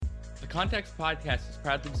Context Podcast is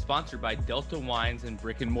proudly sponsored by Delta Wines and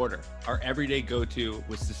Brick and Mortar, our everyday go-to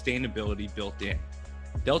with sustainability built in.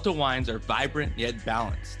 Delta wines are vibrant yet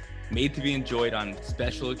balanced, made to be enjoyed on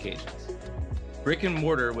special occasions. Brick and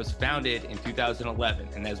Mortar was founded in 2011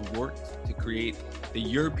 and has worked to create the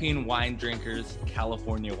European wine drinkers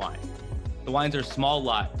California wine. The wines are small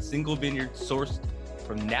lot, single vineyard sourced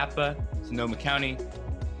from Napa, Sonoma County,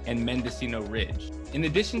 and Mendocino Ridge. In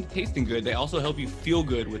addition to tasting good, they also help you feel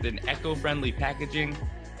good with an eco-friendly packaging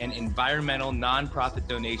and environmental nonprofit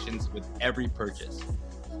donations with every purchase.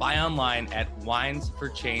 Buy online at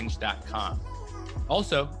winesforchange.com.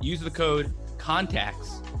 Also, use the code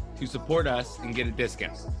CONTACTS to support us and get a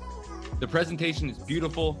discount. The presentation is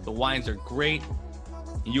beautiful, the wines are great,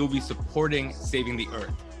 and you'll be supporting Saving the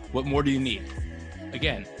Earth. What more do you need?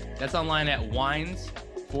 Again, that's online at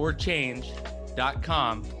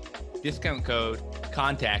winesforchange.com. Discount code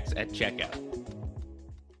CONTACTS at checkout.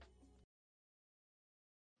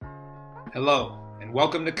 Hello, and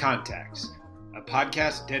welcome to Contacts, a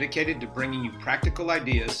podcast dedicated to bringing you practical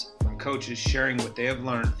ideas from coaches sharing what they have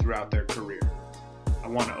learned throughout their career. I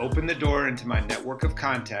want to open the door into my network of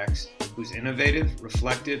contacts whose innovative,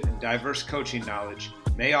 reflective, and diverse coaching knowledge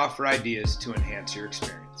may offer ideas to enhance your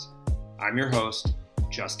experience. I'm your host,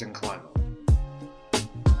 Justin Kleinman.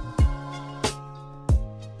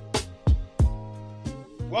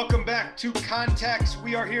 Welcome back to Contacts.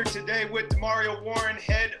 We are here today with Demario Warren,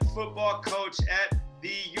 head football coach at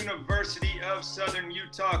the University of Southern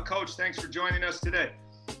Utah. Coach, thanks for joining us today.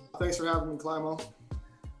 Thanks for having me, Climo.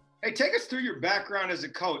 Hey, take us through your background as a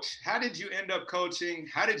coach. How did you end up coaching?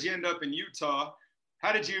 How did you end up in Utah?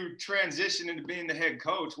 How did you transition into being the head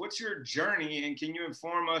coach? What's your journey, and can you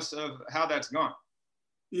inform us of how that's gone?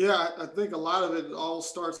 Yeah, I think a lot of it all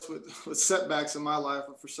starts with setbacks in my life.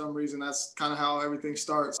 For some reason, that's kind of how everything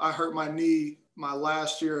starts. I hurt my knee my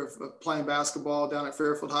last year of playing basketball down at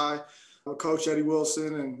Fairfield High with Coach Eddie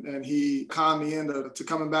Wilson, and he conned me into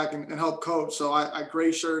coming back and help coach. So I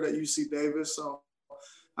gray shirted at UC Davis. So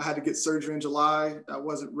I had to get surgery in July. I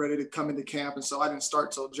wasn't ready to come into camp, and so I didn't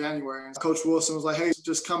start till January. And Coach Wilson was like, hey,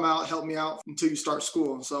 just come out, help me out until you start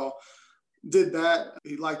school. And so did that.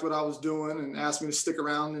 He liked what I was doing and asked me to stick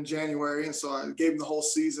around in January. And so I gave him the whole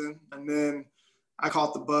season. And then I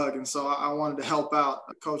caught the bug. And so I wanted to help out.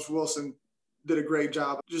 Coach Wilson did a great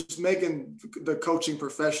job just making the coaching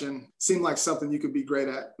profession seem like something you could be great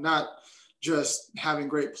at. Not just having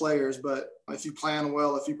great players, but if you plan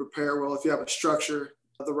well, if you prepare well, if you have a structure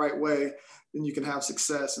the right way, then you can have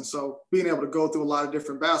success. And so being able to go through a lot of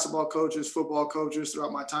different basketball coaches, football coaches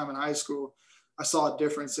throughout my time in high school, I saw a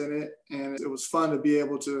difference in it, and it was fun to be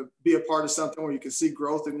able to be a part of something where you can see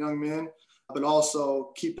growth in young men, but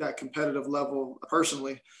also keep that competitive level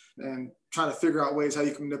personally and trying to figure out ways how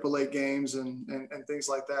you can manipulate games and things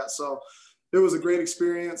like that. So it was a great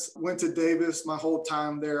experience. Went to Davis. My whole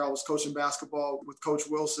time there, I was coaching basketball with Coach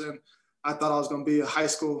Wilson. I thought I was going to be a high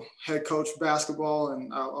school head coach basketball,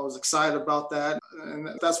 and I was excited about that. And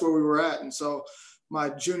that's where we were at. And so my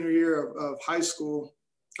junior year of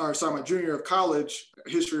my junior year of college,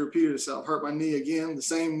 history repeated itself. Hurt my knee again, the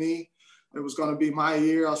same knee. It was going to be my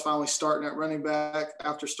year. I was finally starting at running back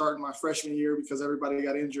after starting my freshman year because everybody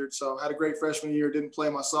got injured. So I had a great freshman year, didn't play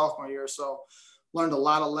my sophomore year. So learned a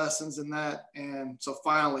lot of lessons in that. And so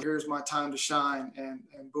finally, here's my time to shine. And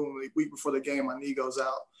boom, a week before the game, my knee goes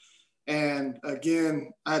out. And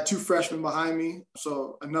again, I had two freshmen behind me,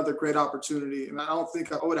 so another great opportunity. And I don't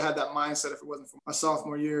think I would have had that mindset if it wasn't for my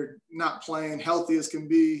sophomore year, not playing healthy as can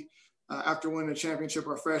be after winning a championship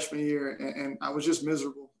our freshman year. And I was just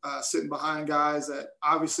miserable sitting behind guys that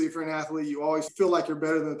obviously if you're an athlete, you always feel like you're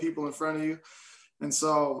better than the people in front of you. And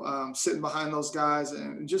so sitting behind those guys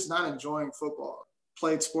and just not enjoying football.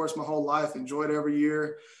 Played sports my whole life, enjoyed every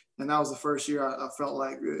year. And that was the first year I felt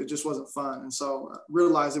like it just wasn't fun. And so I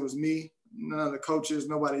realized it was me, none of the coaches,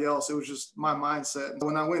 nobody else. It was just my mindset.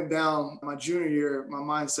 When I went down my junior year, my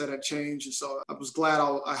mindset had changed. And so I was glad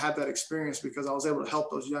I had that experience because I was able to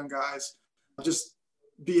help those young guys just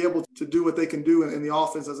be able to do what they can do in the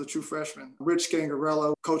offense as a true freshman. Rich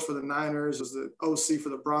Gangarello, coach for the Niners, was the OC for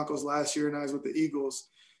the Broncos last year, and I was with the Eagles.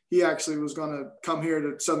 He actually was going to come here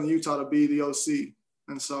to Southern Utah to be the OC.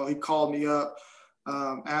 And so he called me up.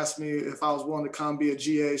 Asked me if I was willing to come be a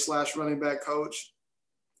GA/running back coach,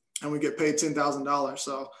 and we get paid $10,000.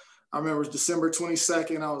 So I remember it was December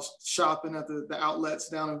 22nd. I was shopping at the outlets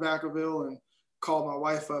down in Vacaville and called my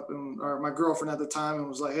wife up or my girlfriend at the time and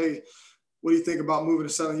was like, hey, what do you think about moving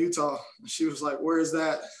to Southern Utah? And she was like, where is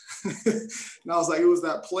that? And I was like, it was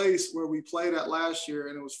that place where we played at last year,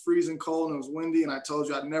 and it was freezing cold and it was windy. And I told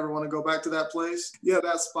you I'd never want to go back to that place. Yeah,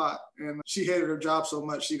 that spot. And she hated her job so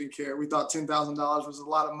much she didn't care. We thought $10,000 was a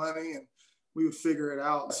lot of money and we would figure it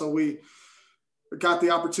out. So we got the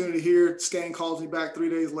opportunity here. Skane calls me back 3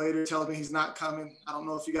 days later, tells me he's not coming. I don't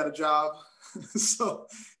know if you got a job. So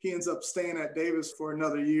he ends up staying at Davis for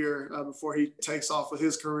another year before he takes off with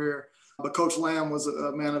his career. But Coach Lamb was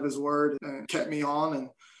a man of his word and kept me on, and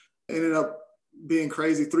ended up being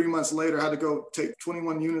crazy. 3 months later, I had to go take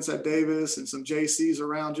 21 units at Davis and some JCs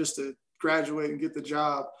around just to graduate and get the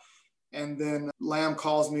job. And then Lamb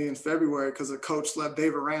calls me in February because the coach left.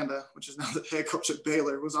 Dave Aranda, which is now the head coach at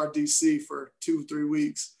Baylor, was our DC for 2-3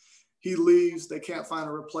 weeks. He leaves. They can't find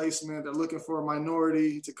a replacement. They're looking for a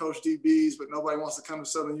minority to coach DBs, but nobody wants to come to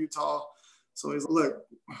Southern Utah. So he's like, look,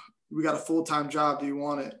 we got a full-time job. Do you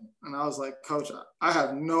want it? And I was like, Coach, I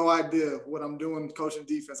have no idea what I'm doing coaching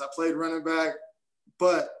defense. I played running back,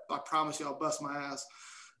 but I promise you I'll bust my ass.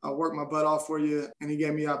 I'll work my butt off for you. And he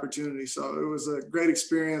gave me the opportunity. So it was a great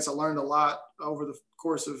experience. I learned a lot over the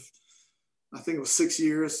course of, I think it was 6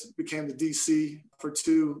 years. Became the DC for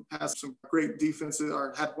 2, had some great defenses,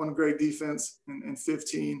 or had one great defense in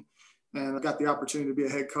 15. And I got the opportunity to be a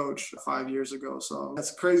head coach 5 years ago. So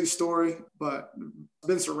that's a crazy story, but I've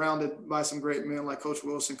been surrounded by some great men like Coach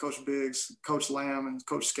Wilson, Coach Biggs, Coach Lamb, and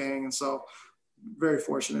Coach Skang. And so very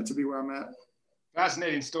fortunate to be where I'm at.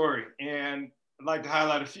 Fascinating story. And I'd like to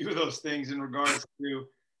highlight a few of those things in regards to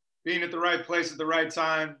being at the right place at the right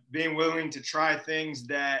time, being willing to try things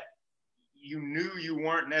that you knew you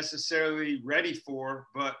weren't necessarily ready for,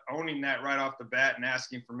 but owning that right off the bat and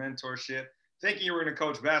asking for mentorship, thinking you were going to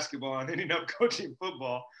coach basketball and ending up coaching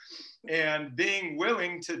football, and being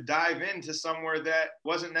willing to dive into somewhere that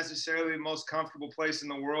wasn't necessarily the most comfortable place in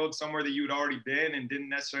the world, somewhere that you'd already been and didn't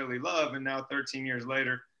necessarily love. And now 13 years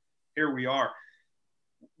later, here we are.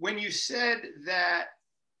 When you said that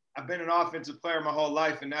I've been an offensive player my whole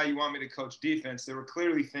life and now you want me to coach defense, there were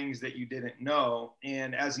clearly things that you didn't know.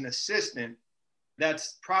 And as an assistant,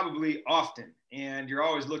 that's probably often. And you're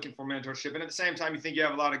always looking for mentorship. And at the same time, you think you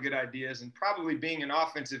have a lot of good ideas. And probably being an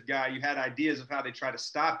offensive guy, you had ideas of how they try to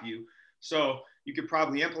stop you. So you could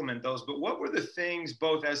probably implement those. But what were the things,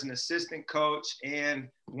 both as an assistant coach and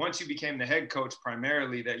once you became the head coach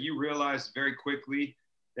primarily, that you realized very quickly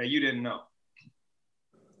that you didn't know?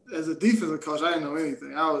 As a defensive coach, I didn't know anything.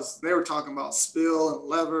 They were talking about spill and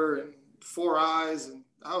lever and 4 eyes. And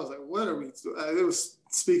I was like, what are we doing? It was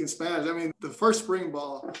speaking Spanish. I mean, the first spring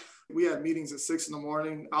ball, we had meetings at 6 in the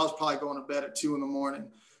morning. I was probably going to bed at 2 in the morning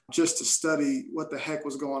just to study what the heck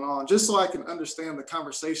was going on, just so I can understand the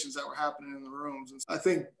conversations that were happening in the rooms. And I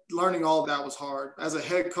think learning all of that was hard. As a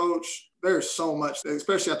head coach, there's so much,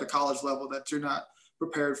 especially at the college level, that you're not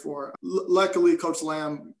prepared for. Luckily, Coach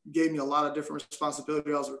Lamb gave me a lot of different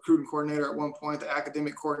responsibilities. I was a recruiting coordinator at one point, the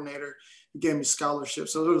academic coordinator. He gave me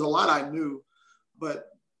scholarships. So there was a lot I knew. But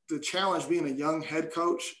the challenge being a young head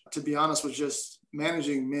coach, to be honest, was just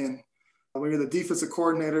managing men. When you're the defensive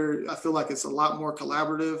coordinator, I feel like it's a lot more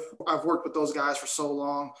collaborative. I've worked with those guys for so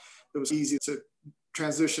long. It was easy to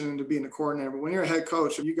transition into being a coordinator. But when you're a head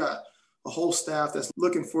coach, you got a whole staff that's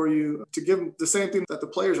looking for you to give them the same thing that the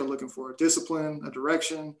players are looking for: discipline, a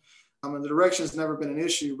direction. And the direction has never been an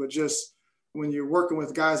issue, but just when you're working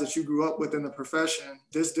with guys that you grew up with in the profession,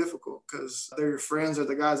 it's difficult because they're your friends or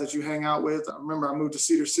the guys that you hang out with. I remember I moved to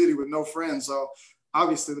Cedar City with no friends. So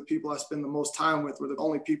obviously the people I spend the most time with were the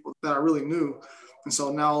only people that I really knew. And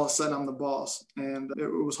so now all of a sudden I'm the boss, and it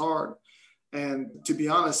was hard. And to be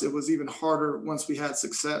honest, it was even harder once we had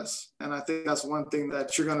success. And I think that's one thing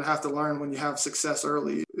that you're going to have to learn when you have success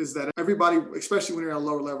early, is that everybody, especially when you're at a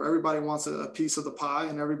lower level, everybody wants a piece of the pie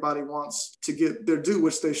and everybody wants to get their due,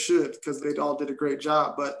 which they should, because they all did a great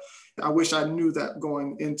job. But I wish I knew that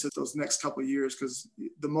going into those next couple of years, because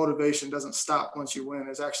the motivation doesn't stop once you win.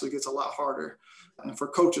 It actually gets a lot harder, and for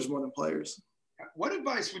coaches more than players. What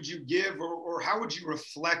advice would you give, or how would you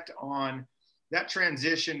reflect on that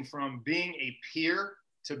transition from being a peer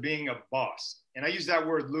to being a boss? And I use that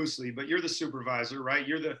word loosely, but you're the supervisor, right?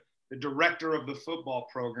 You're the director of the football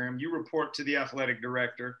program. You report to the athletic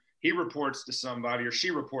director. He reports to somebody, or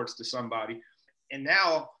she reports to somebody. And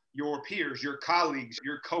now your peers, your colleagues,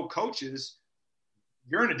 your co-coaches,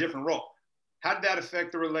 you're in a different role. How did that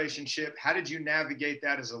affect the relationship? How did you navigate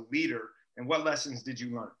that as a leader? And what lessons did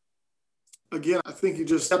you learn? Again, I think you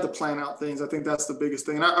just have to plan out things. I think that's the biggest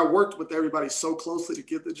thing. And I worked with everybody so closely to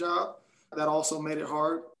get the job. That also made it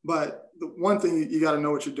hard. But the one thing, you got to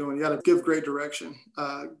know what you're doing. You got to give great direction.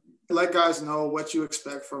 Let guys know what you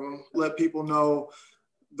expect from them. Let people know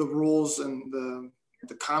the rules and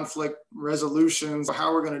the conflict resolutions,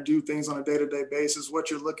 how we're going to do things on a day-to-day basis, what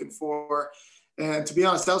you're looking for. And to be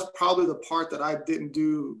honest, that was probably the part that I didn't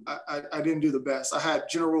do. I didn't do the best. I had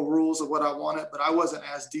general rules of what I wanted, but I wasn't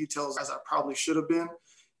as detailed as I probably should have been.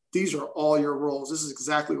 These are all your roles. This is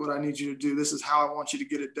exactly what I need you to do. This is how I want you to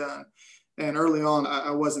get it done. And early on,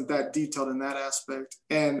 I wasn't that detailed in that aspect.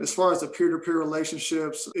 And as far as the peer-to-peer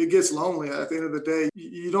relationships, it gets lonely. At the end of the day,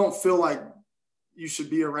 you don't feel like you should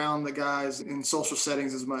be around the guys in social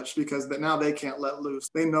settings as much because now they can't let loose.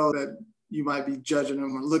 They know that you might be judging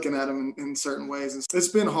them or looking at them in certain ways. And it's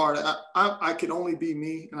been hard. I could only be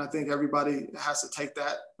me. And I think everybody has to take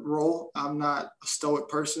that role. I'm not a stoic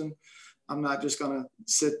person. I'm not just going to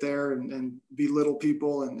sit there and belittle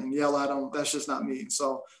people and yell at them. That's just not me.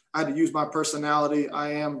 So I had to use my personality.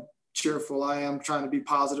 I am cheerful. I am trying to be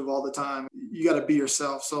positive all the time. You got to be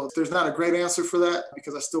yourself. So there's not a great answer for that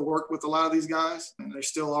because I still work with a lot of these guys and they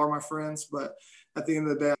still are my friends. But at the end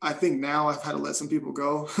of the day, I think now I've had to let some people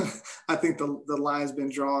go. I think the line's been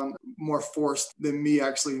drawn more forced than me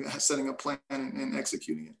actually setting a plan and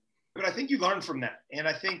executing it. But I think you learned from that. And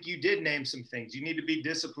I think you did name some things. You need to be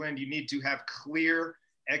disciplined. You need to have clear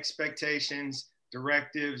expectations,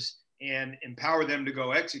 directives, and empower them to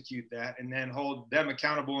go execute that and then hold them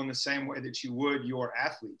accountable in the same way that you would your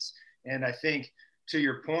athletes. And I think to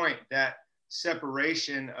your point, that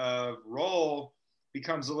separation of role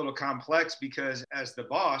becomes a little complex because as the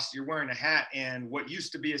boss, you're wearing a hat and what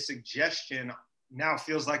used to be a suggestion now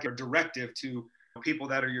feels like a directive to people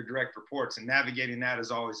that are your direct reports, and navigating that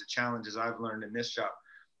is always a challenge, as I've learned in this job.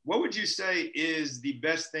 What would you say is the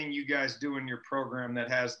best thing you guys do in your program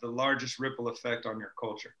that has the largest ripple effect on your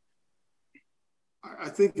culture? I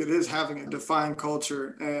think it is having a defined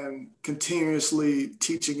culture and continuously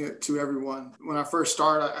teaching it to everyone. When I first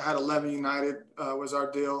started, I had 11 United was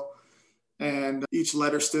our deal. And each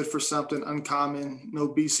letter stood for something: uncommon, no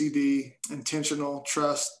BCD, intentional,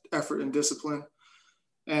 trust, effort, and discipline.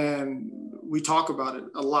 And we talk about it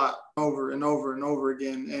a lot over and over and over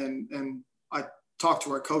again. And I talk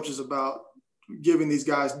to our coaches about giving these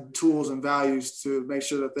guys tools and values to make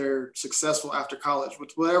sure that they're successful after college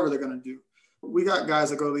with whatever they're going to do. We got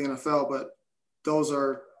guys that go to the NFL, but those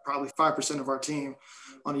are probably 5% of our team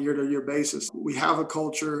on a year-to-year basis. We have a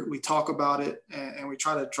culture, we talk about it, and we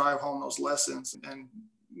try to drive home those lessons. And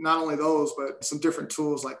not only those, but some different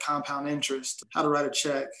tools like compound interest, how to write a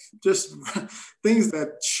check, just things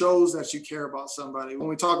that shows that you care about somebody. When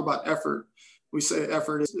we talk about effort, we say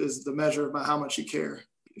effort is the measure of how much you care.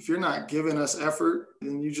 If you're not giving us effort,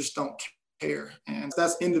 then you just don't care. And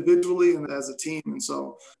that's individually and as a team. And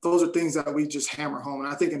so those are things that we just hammer home.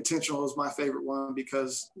 And I think intentional is my favorite one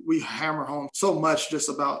because we hammer home so much just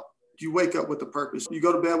about you wake up with a purpose. You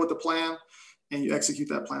go to bed with a plan and you execute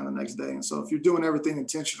that plan the next day. And so if you're doing everything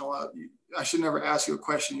intentional, I should never ask you a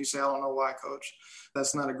question. You say, I don't know why, coach.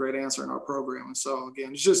 That's not a great answer in our program. And so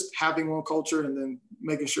again, it's just having one culture and then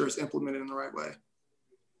making sure it's implemented in the right way.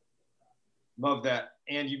 Love that.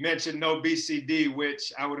 And you mentioned no BCD,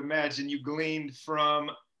 which I would imagine you gleaned from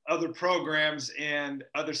other programs and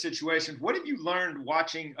other situations. What have you learned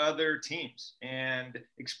watching other teams and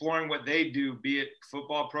exploring what they do, be it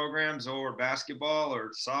football programs or basketball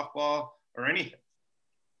or softball or anything?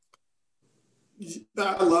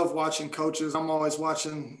 I love watching coaches. I'm always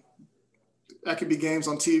watching. That could be games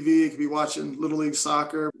on TV. It could be watching Little League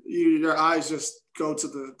soccer. Your eyes just go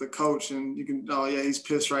to the coach and you can, oh yeah, he's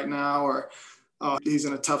pissed right now, or oh, he's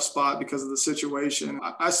in a tough spot because of the situation.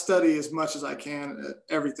 I study as much as I can,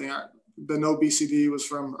 everything. The No BCD was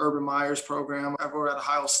from Urban Meyer's program. I've worked at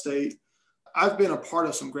Ohio State. I've been a part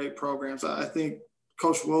of some great programs. I think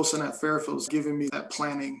Coach Wilson at Fairfield has given me that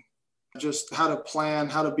planning, just how to plan,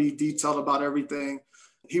 how to be detailed about everything.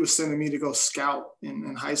 He was sending me to go scout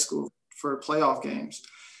in high school for playoff games.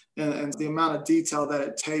 And the amount of detail that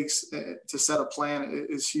it takes to set a plan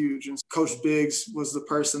is huge. And Coach Biggs was the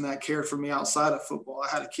person that cared for me outside of football. I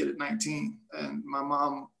had a kid at 19, and my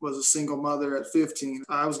mom was a single mother at 15.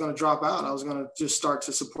 I was going to drop out. I was going to just start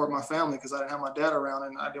to support my family because I didn't have my dad around,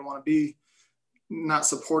 and I didn't want to be not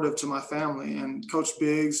supportive to my family. And Coach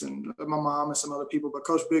Biggs and my mom and some other people, but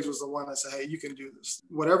Coach Biggs was the one that said, hey, you can do this.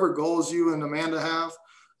 Whatever goals you and Amanda have,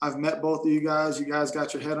 I've met both of you guys. You guys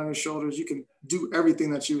got your head on your shoulders. You can do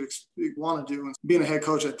everything that you want to do. And being a head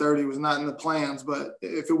coach at 30 was not in the plans, but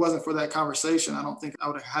if it wasn't for that conversation, I don't think I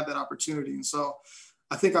would have had that opportunity. And so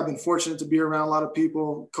I think I've been fortunate to be around a lot of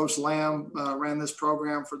people. Coach Lamb ran this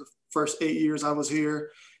program for the first 8 years I was here.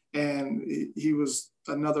 And he was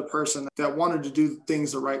another person that wanted to do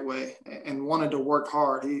things the right way and wanted to work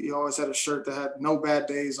hard. He always had a shirt that had no bad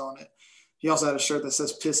days on it. He also had a shirt that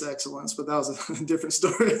says Piss Excellence, but that was a different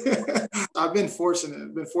story. I've been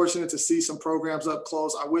fortunate to see some programs up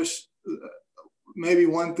close. I wish maybe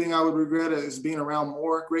one thing I would regret is being around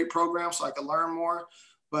more great programs so I could learn more.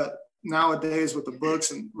 But nowadays with the books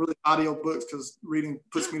and really audio books, because reading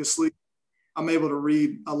puts me to sleep, I'm able to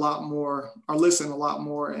read a lot more or listen a lot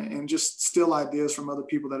more and just steal ideas from other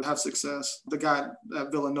people that have success. The guy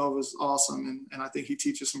at Villanova is awesome, and I think he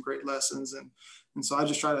teaches some great lessons. And so I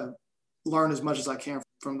just try to learn as much as I can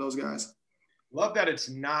from those guys. Love that it's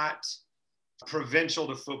not provincial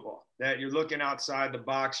to football, that you're looking outside the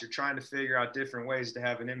box, you're trying to figure out different ways to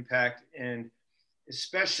have an impact, and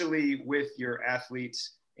especially with your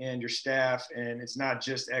athletes and your staff. And it's not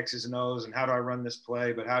just X's and O's and how do I run this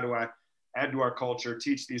play, but how do I add to our culture,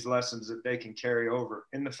 teach these lessons that they can carry over.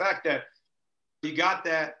 And the fact that you got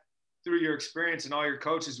that through your experience and all your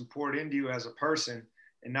coaches who poured into you as a person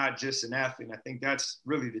and not just an athlete, I think that's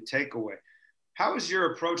really the takeaway. How has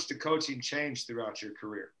your approach to coaching changed throughout your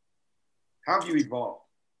career? How have you evolved?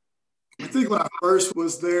 I think when I first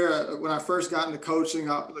was there, when I first got into coaching,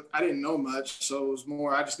 I didn't know much. So it was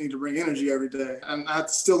more, I just need to bring energy every day. And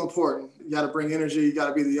that's still important. You got to bring energy. You got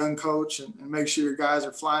to be the young coach and make sure your guys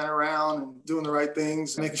are flying around and doing the right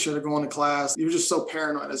things, making sure they're going to class. You're just so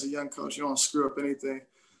paranoid as a young coach. You don't want to screw up anything.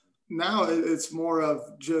 Now it's more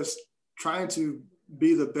of just trying to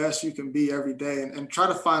be the best you can be every day and try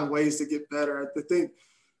to find ways to get better.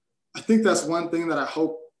 I think that's one thing that I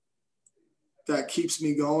hope that keeps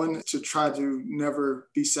me going, to try to never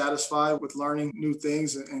be satisfied with learning new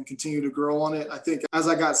things and continue to grow on it. I think as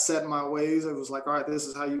I got set in my ways, it was like, all right, this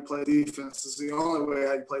is how you play defense. This is the only way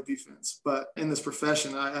how you play defense. But in this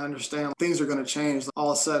profession, I understand things are going to change.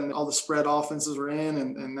 All of a sudden, all the spread offenses are in,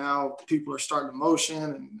 and now people are starting to motion,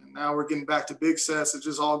 and now we're getting back to big sets. It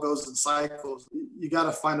just all goes in cycles. You got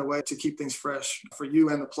to find a way to keep things fresh for you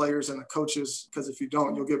and the players and the coaches, because if you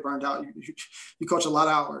don't, you'll get burned out. You coach a lot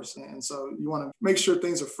of hours, and so you want to make sure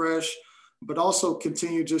things are fresh, but also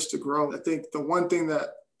continue just to grow. I think the one thing that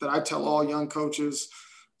I tell all young coaches,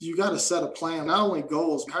 you got to set a plan, not only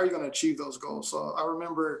goals, how are you going to achieve those goals? So I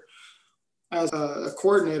remember as a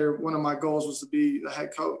coordinator, one of my goals was to be the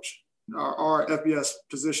head coach, our FBS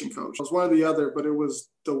position coach. It was one or the other, but it was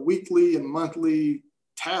the weekly and monthly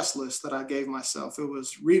task list that I gave myself. It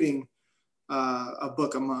was reading a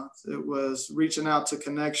book a month. It was reaching out to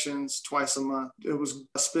connections twice a month. It was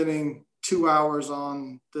spending 2 hours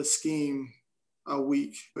on the scheme a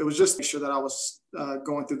week. It was just to make sure that I was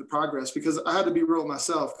going through the progress, because I had to be real with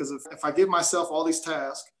myself. Because if I give myself all these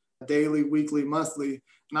tasks, daily, weekly, monthly,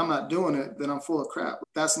 and I'm not doing it, then I'm full of crap.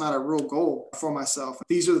 That's not a real goal for myself.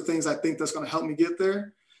 These are the things I think that's going to help me get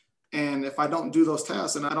there. And if I don't do those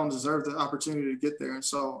tasks, then I don't deserve the opportunity to get there. And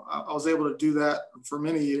so I was able to do that for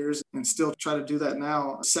many years and still try to do that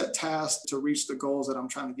now, set tasks to reach the goals that I'm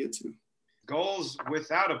trying to get to. Goals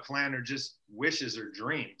without a plan are just wishes or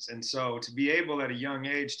dreams. And so to be able at a young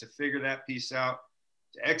age to figure that piece out,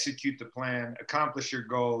 to execute the plan, accomplish your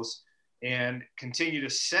goals, and continue to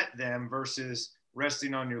set them versus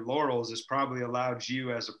resting on your laurels has probably allowed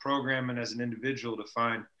you as a program and as an individual to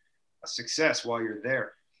find a success while you're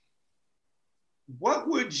there. What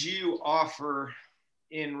would you offer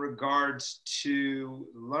in regards to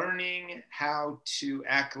learning how to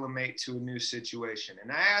acclimate to a new situation?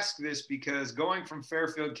 And I ask this because going from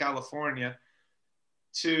Fairfield, California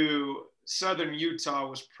to Southern Utah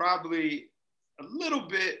was probably a little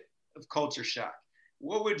bit of culture shock.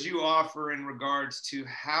 What would you offer in regards to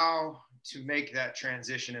how to make that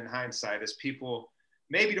transition in hindsight, as people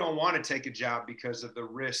maybe don't want to take a job because of the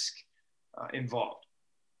risk involved?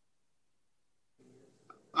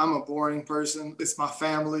 I'm a boring person. It's my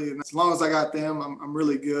family. And as long as I got them, I'm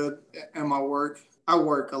really good at my work. I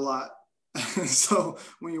work a lot. So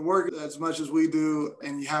when you work as much as we do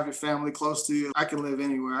and you have your family close to you, I can live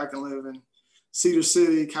anywhere. I can live in Cedar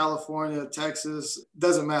City, California, Texas.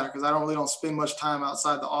 Doesn't matter, because I don't spend much time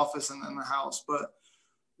outside the office and in the house. But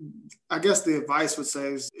I guess the advice would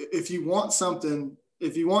say is if you want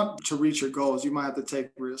to reach your goals, you might have to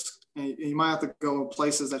take risks. And you might have to go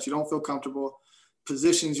places that you don't feel comfortable,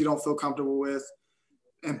 positions you don't feel comfortable with,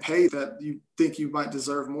 and pay that you think you might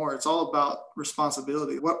deserve more. It's all about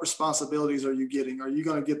responsibility. What responsibilities are you getting? Are you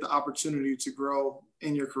going to get the opportunity to grow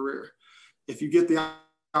in your career? If you get the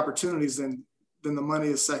opportunities, then the money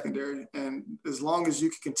is secondary. And as long as you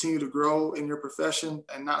can continue to grow in your profession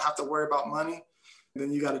and not have to worry about money,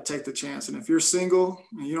 then you got to take the chance. And if you're single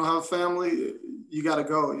and you don't have a family, you got to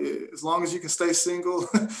go. As long as you can stay single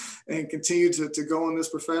and continue to go in this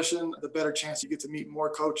profession, the better chance you get to meet more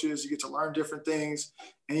coaches, you get to learn different things,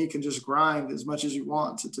 and you can just grind as much as you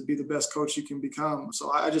want to be the best coach you can become.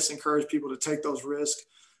 So I just encourage people to take those risks.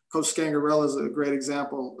 Coach Scangarella is a great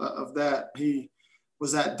example of that. He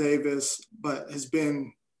was at Davis, but has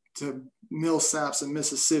been to Millsaps in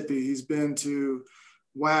Mississippi. He's been to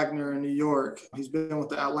Wagner in New York. He's been with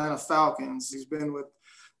the Atlanta Falcons. He's been with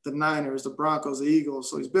the Niners, the Broncos, the Eagles.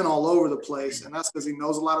 So he's been all over the place. And that's because he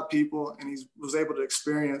knows a lot of people and he was able to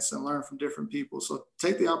experience and learn from different people. So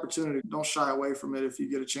take the opportunity. Don't shy away from it if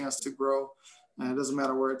you get a chance to grow. And it doesn't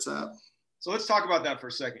matter where it's at. So let's talk about that for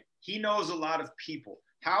a second. He knows a lot of people.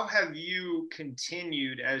 How have you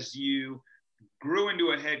continued as you grew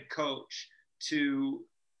into a head coach to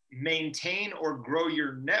maintain or grow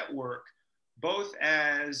your network, both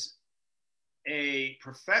as a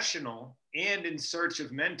professional and in search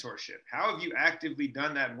of mentorship? How have you actively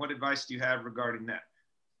done that, and what advice do you have regarding that?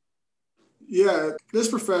 Yeah, this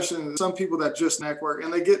profession, some people that just network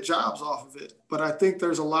and they get jobs off of it. But I think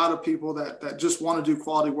there's a lot of people that just want to do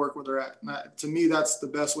quality work where they're at. And to me, that's the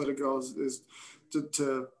best way to go is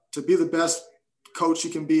to be the best coach you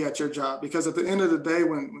can be at your job. Because at the end of the day,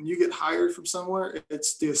 when you get hired from somewhere,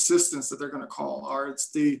 it's the assistants that they're going to call, or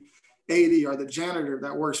it's the AD or the janitor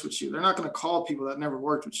that works with you. They're not going to call people that never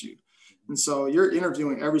worked with you. And so you're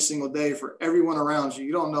interviewing every single day for everyone around you.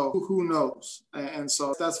 You don't know who knows. And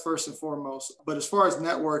so that's first and foremost. But as far as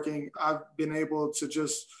networking, I've been able to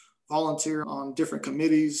just volunteer on different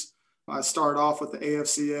committees. I started off with the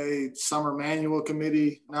AFCA Summer Manual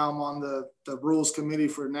Committee. Now I'm on the Rules Committee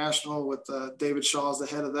for National with David Shaw as the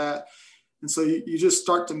head of that. And so you just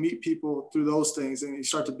start to meet people through those things and you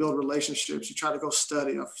start to build relationships. You try to go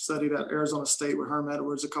study. I've studied at Arizona State with Herm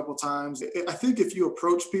Edwards a couple of times. I think if you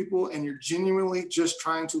approach people and you're genuinely just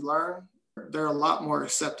trying to learn, they're a lot more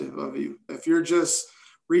accepting of you. If you're just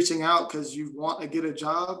reaching out because you want to get a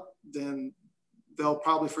job, then they'll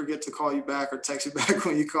probably forget to call you back or text you back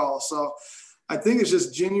when you call. So I think it's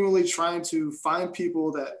just genuinely trying to find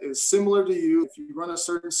people that is similar to you. If you run a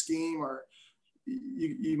certain scheme or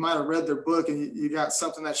you might have read their book and you got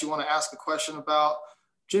something that you want to ask a question about,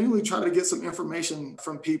 genuinely try to get some information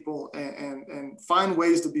from people and find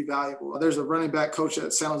ways to be valuable. There's a running back coach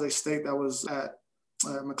at San Jose State that was at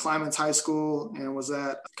McClymonds High School and was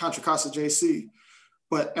at Contra Costa JC.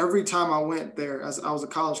 But every time I went there, as I was a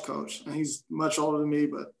college coach, and he's much older than me,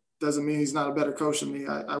 but doesn't mean he's not a better coach than me.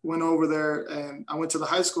 I went over there and I went to the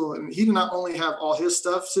high school, and he did not only have all his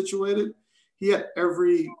stuff situated, he had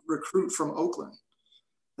every recruit from Oakland.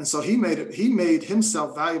 And so he made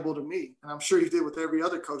himself valuable to me. And I'm sure he did with every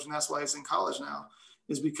other coach. And that's why he's in college now,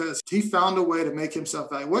 is because he found a way to make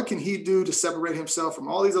himself valuable. What can he do to separate himself from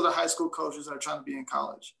all these other high school coaches that are trying to be in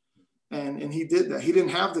college? And he did that. He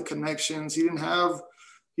didn't have the connections. He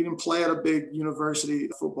didn't play at a big university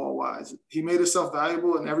football wise. He made himself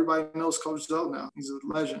valuable, and everybody knows Coach Zoe now. He's a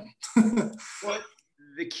legend. Well,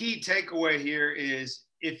 the key takeaway here is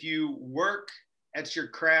if you work at your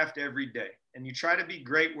craft every day and you try to be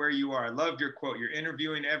great where you are. I loved your quote. You're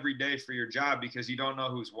interviewing every day for your job because you don't know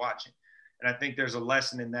who's watching. And I think there's a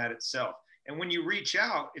lesson in that itself. And when you reach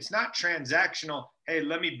out, it's not transactional. Hey,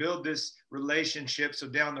 let me build this relationship so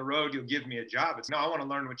down the road you'll give me a job. It's no, I want to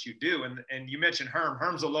learn what you do. And you mentioned Herm.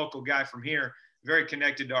 Herm's a local guy from here, very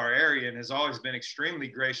connected to our area, and has always been extremely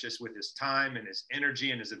gracious with his time and his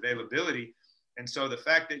energy and his availability. And so the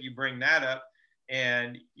fact that you bring that up,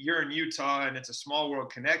 and you're in Utah and it's a small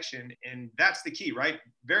world connection, and that's the key, right?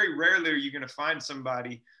 Very rarely are you going to find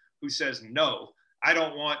somebody who says, no, I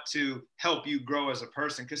don't want to help you grow as a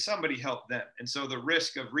person, because somebody helped them. And so the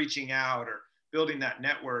risk of reaching out or building that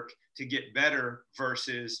network to get better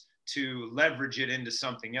versus to leverage it into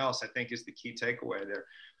something else, I think is the key takeaway there.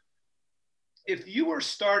 If you were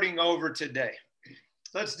starting over today,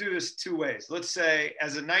 let's do this two ways. Let's say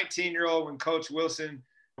as a 19-year-old, when Coach Wilson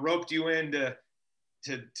roped you into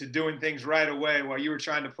doing things right away while you were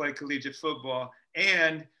trying to play collegiate football,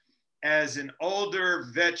 and as an older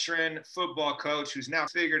veteran football coach who's now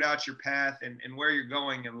figured out your path and where you're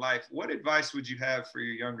going in life, what advice would you have for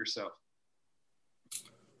your younger self?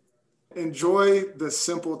 Enjoy the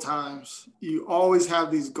simple times. You always have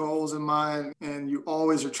these goals in mind, and you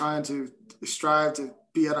always are trying to strive to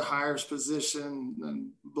be at a higher position and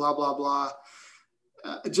blah, blah, blah.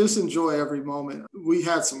 Just enjoy every moment. We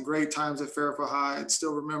had some great times at Fairfield High. I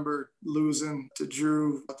still remember losing to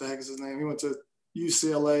Drew. What the heck is his name? He went to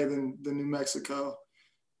UCLA, then New Mexico.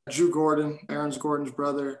 Drew Gordon, Aaron Gordon's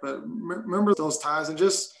brother. But remember those times and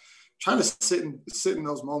just try to sit in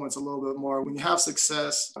those moments a little bit more. When you have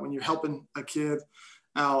success, when you're helping a kid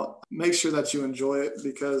out, make sure that you enjoy it,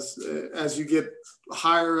 because as you get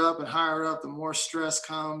higher up and higher up, the more stress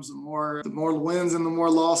comes, the more wins and the more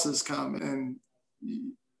losses come. And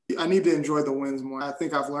I need to enjoy the wins more. I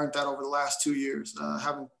think I've learned that over the last 2 years,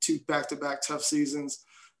 having 2 back-to-back tough seasons.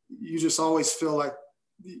 You just always feel like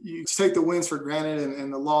you take the wins for granted,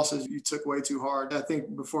 and the losses you took way too hard. I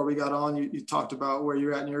think before we got on, you talked about where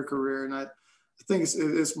you're at in your career, and I think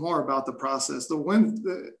it's more about the process. The win,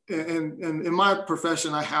 and in my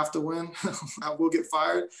profession, I have to win. I will get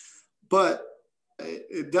fired, but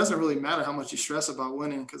it doesn't really matter how much you stress about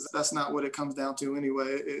winning, because that's not what it comes down to anyway.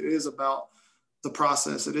 It is about the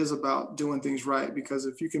process. It is about doing things right, because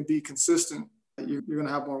if you can be consistent, you're going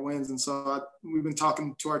to have more wins. And so we've been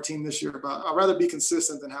talking to our team this year about, I'd rather be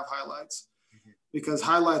consistent than have highlights, because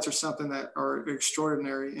highlights are something that are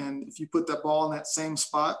extraordinary. And if you put that ball in that same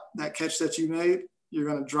spot, that catch that you made, you're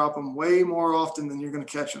going to drop them way more often than you're going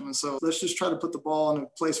to catch them. And so let's just try to put the ball in a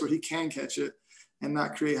place where he can catch it and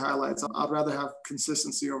not create highlights. I'd rather have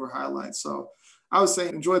consistency over highlights. So I would say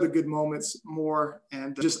enjoy the good moments more,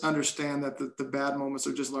 and just understand that the bad moments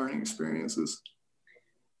are just learning experiences.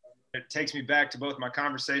 It takes me back to both my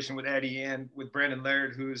conversation with Eddie and with Brandon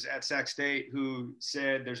Laird, who's at Sac State, who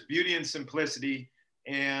said there's beauty in simplicity,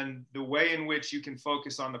 and the way in which you can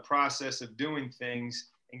focus on the process of doing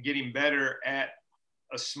things and getting better at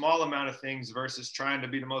a small amount of things versus trying to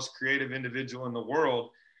be the most creative individual in the world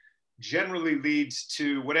generally leads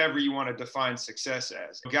to whatever you want to define success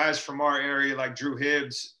as. Guys from our area like Drew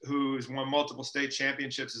Hibbs, who's won multiple state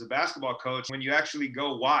championships as a basketball coach, when you actually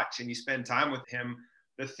go watch and you spend time with him,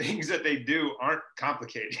 the things that they do aren't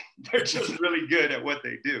complicated. They're just really good at what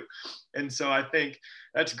they do. And so I think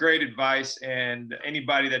that's great advice. And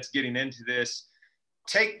anybody that's getting into this,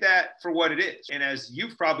 take that for what it is. And as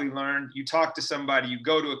you've probably learned, you talk to somebody, you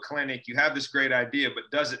go to a clinic, you have this great idea, but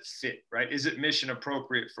does it fit, right? Is it mission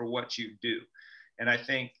appropriate for what you do? And I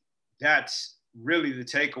think that's really the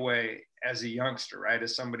takeaway as a youngster, right?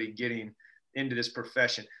 As somebody getting into this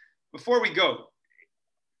profession. Before we go,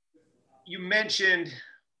 you mentioned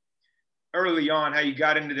early on how you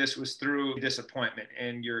got into this was through disappointment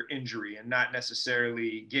and your injury and not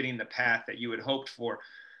necessarily getting the path that you had hoped for.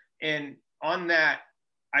 And on that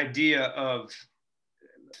idea of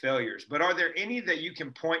failures, but are there any that you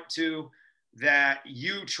can point to that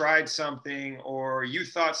you tried something or you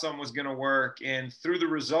thought something was going to work, and through the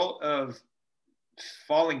result of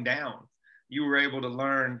falling down, you were able to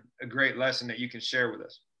learn a great lesson that you can share with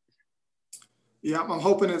us? Yeah, I'm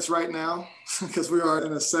hoping it's right now, because we are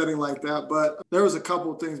in a setting like that. But there was a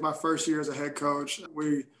couple of things. My first year as a head coach,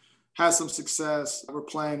 we had some success. We're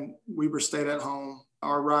playing Weber State at home,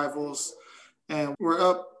 our rivals, and we're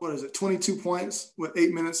up, 22 points with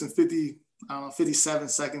 8 minutes and 57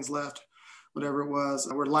 seconds left, whatever it was.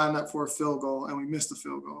 We're lining up for a field goal, and we missed the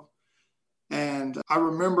field goal. And I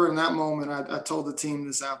remember in that moment, I told the team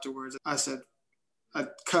this afterwards. I said, I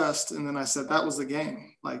cussed, and then I said, that was the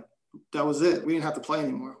game. Like, that was it. We didn't have to play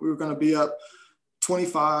anymore. We were going to be up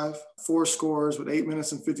 25, 4 scores with 8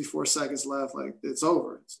 minutes and 54 seconds left. Like, it's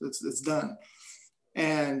over. It's done.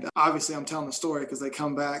 And obviously I'm telling the story because they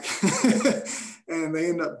come back and they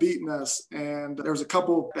end up beating us. And there was a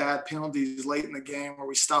couple bad penalties late in the game where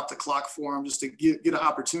we stopped the clock for them just to get an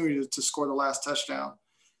opportunity to score the last touchdown.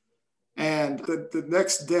 And the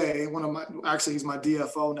next day, he's my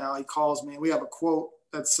DFO now. He calls me, and we have a quote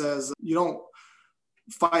that says, you don't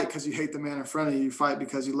fight because you hate the man in front of you. You fight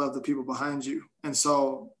because you love the people behind you. And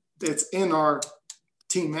so it's in our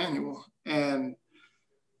team manual, and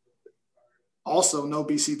also no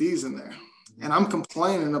BCDs in there. And I'm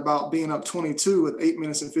complaining about being up 22 with 8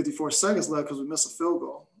 minutes and 54 seconds left because we missed a field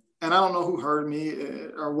goal. And I don't know who heard me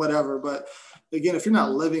or whatever, but again, if you're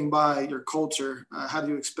not living by your culture, how do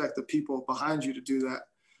you expect the people behind you to do that?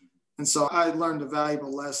 And so I learned a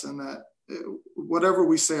valuable lesson that whatever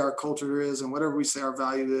we say our culture is and whatever we say our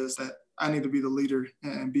value is, that I need to be the leader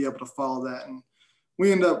and be able to follow that. And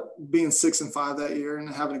we ended up being 6-5 that year and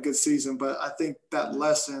having a good season. But I think that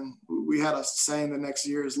lesson, we had a saying the next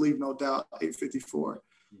year is leave no doubt 854.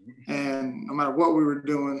 And no matter what we were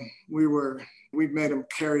doing, we made them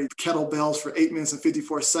carry kettlebells for 8 minutes and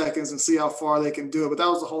 54 seconds and see how far they can do it. But that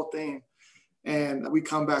was the whole thing. And we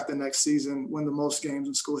come back the next season, win the most games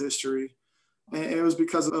in school history. And it was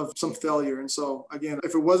because of some failure. And so, again,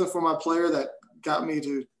 if it wasn't for my player that got me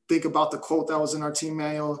to think about the quote that was in our team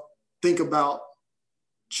manual, think about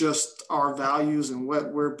just our values and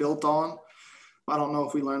what we're built on, I don't know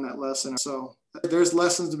if we learned that lesson. So there's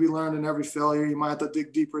lessons to be learned in every failure. You might have to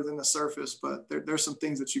dig deeper than the surface, but there's some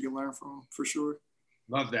things that you can learn from for sure.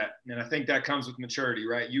 Love that. And I think that comes with maturity,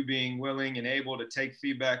 right? You being willing and able to take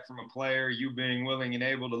feedback from a player, you being willing and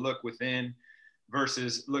able to look within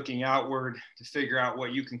versus looking outward to figure out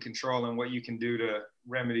what you can control and what you can do to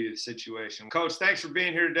remedy the situation. Coach, thanks for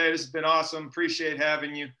being here today. This has been awesome. Appreciate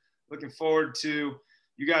having you. Looking forward to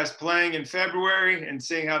you guys playing in February and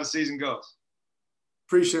seeing how the season goes.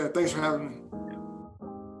 Appreciate it. Thanks for having me.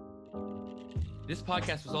 This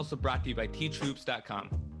podcast was also brought to you by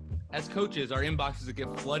teachhoops.com. As coaches, our inboxes get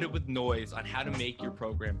flooded with noise on how to make your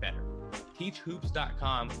program better.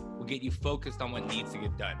 Teachhoops.com will get you focused on what needs to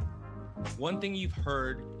get done. One thing you've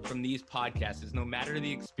heard from these podcasts is no matter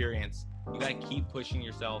the experience, you got to keep pushing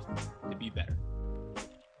yourself to be better.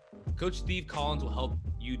 Coach Steve Collins will help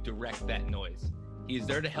you direct that noise. He is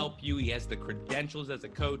there to help you. He has the credentials as a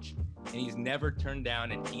coach, and he's never turned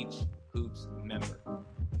down a Teach Hoops member.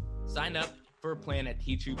 Sign up for a plan at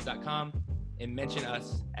teachhoops.com and mention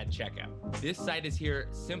us at checkout. This site is here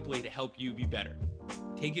simply to help you be better.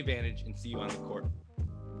 Take advantage and see you on the court.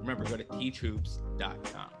 Remember, go to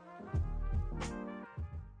teachhoops.com.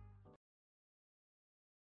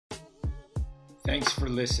 Thanks for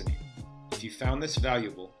listening. If you found this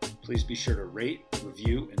valuable, please be sure to rate,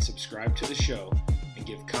 review, and subscribe to the show, and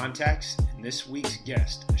give contacts and this week's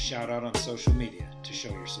guest a shout out on social media to show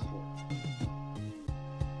your support.